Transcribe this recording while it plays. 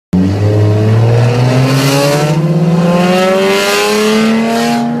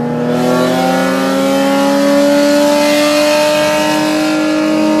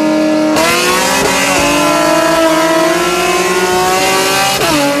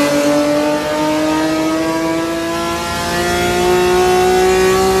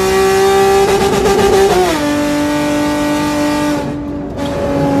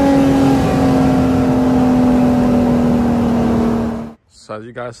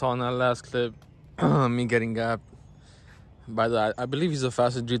guys saw in that last clip, me getting gapped by the, I believe he's the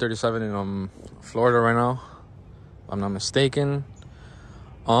fastest G37 in Florida right now, if I'm not mistaken.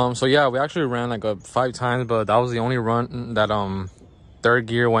 So yeah, we actually ran like 5 times, but that was the only run that third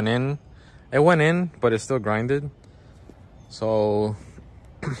gear went in. It went in, but it still grinded. So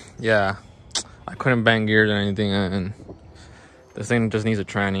yeah, I couldn't bang gears or anything, and this thing just needs a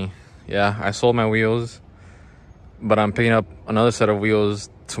tranny. Yeah, I sold my wheels, but I'm picking up another set of wheels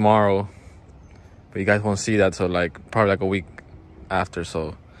tomorrow. But you guys won't see that till probably like a week after.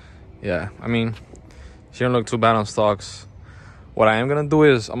 So yeah, I mean, she don't look too bad on stocks. What I am gonna do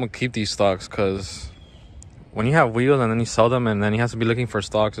is I'm gonna keep these stocks, because when you have wheels and then you sell them and then you have to be looking for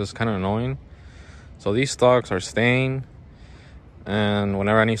stocks, it's kind of annoying. So these stocks are staying, and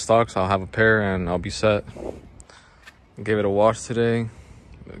whenever I need stocks, I'll have a pair and I'll be set. Gave it a wash today,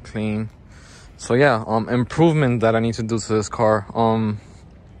 clean. So yeah, improvement that I need to do to this car.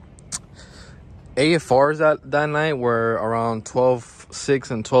 AFRs that night were around 12.6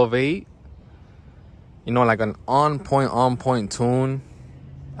 and 12.8. You know, like an on point tune,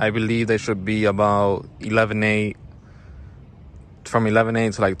 I believe they should be about 11.8, from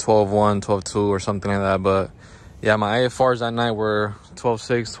 11.8 to like 12.1, 12.2 or something like that. But yeah, my AFRs that night were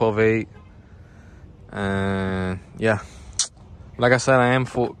 12.6, 12.8. And yeah, like I said, I am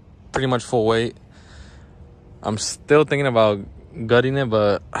pretty much full weight. I'm still thinking about gutting it,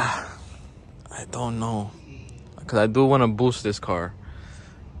 but I don't know, because I do want to boost this car.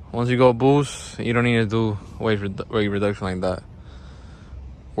 Once you go boost, you don't need to do weight reduction like that.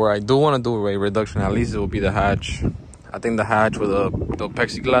 Where I do want to do weight reduction, at least it will be the hatch. I think the hatch with the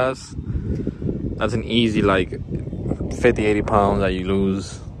plexiglass, that's an easy like 50-80 pounds that you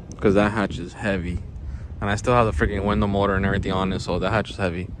lose, because that hatch is heavy. And I still have the freaking window motor and everything on it, so that hatch is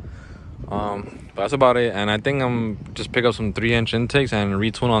heavy. But that's about it. And I think I'm just pick up some 3-inch intakes and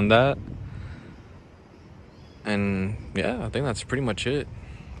retune on that. And yeah, I think that's pretty much it.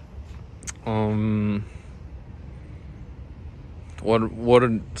 What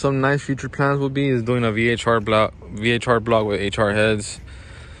are some nice future plans would be is doing a VHR block with HR heads,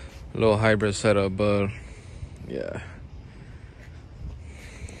 a little hybrid setup. But yeah,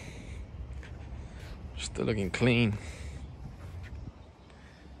 still looking clean.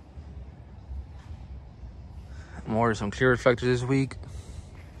 I'm ordering some clear reflectors this week.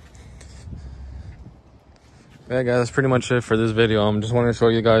 Yeah, guys, that's pretty much it for this video. I'm just wanting to show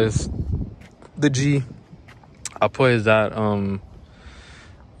you guys the G. I'll put his that in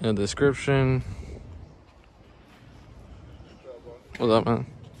the description. What's up, man?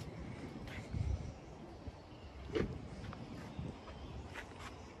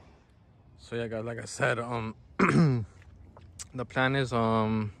 So yeah, guys, like I said, the plan is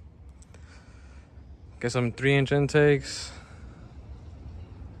get some 3-inch intakes,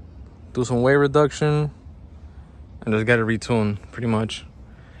 do some weight reduction, and just get it retuned pretty much.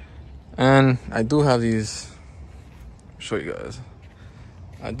 And I do have these, show you guys,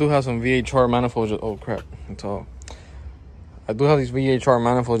 I do have some VHR manifolds. Oh crap, it's all. I do have these VHR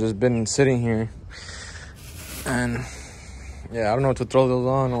manifolds just been sitting here, and yeah, I don't know if to throw those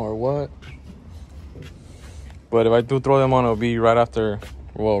on or what, but if I do throw them on, it'll be right after,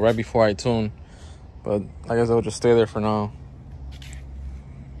 well, right before I tune. But I guess I'll just stay there for now.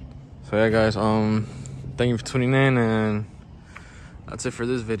 So yeah, guys, thank you for tuning in, and that's it for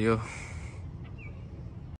this video.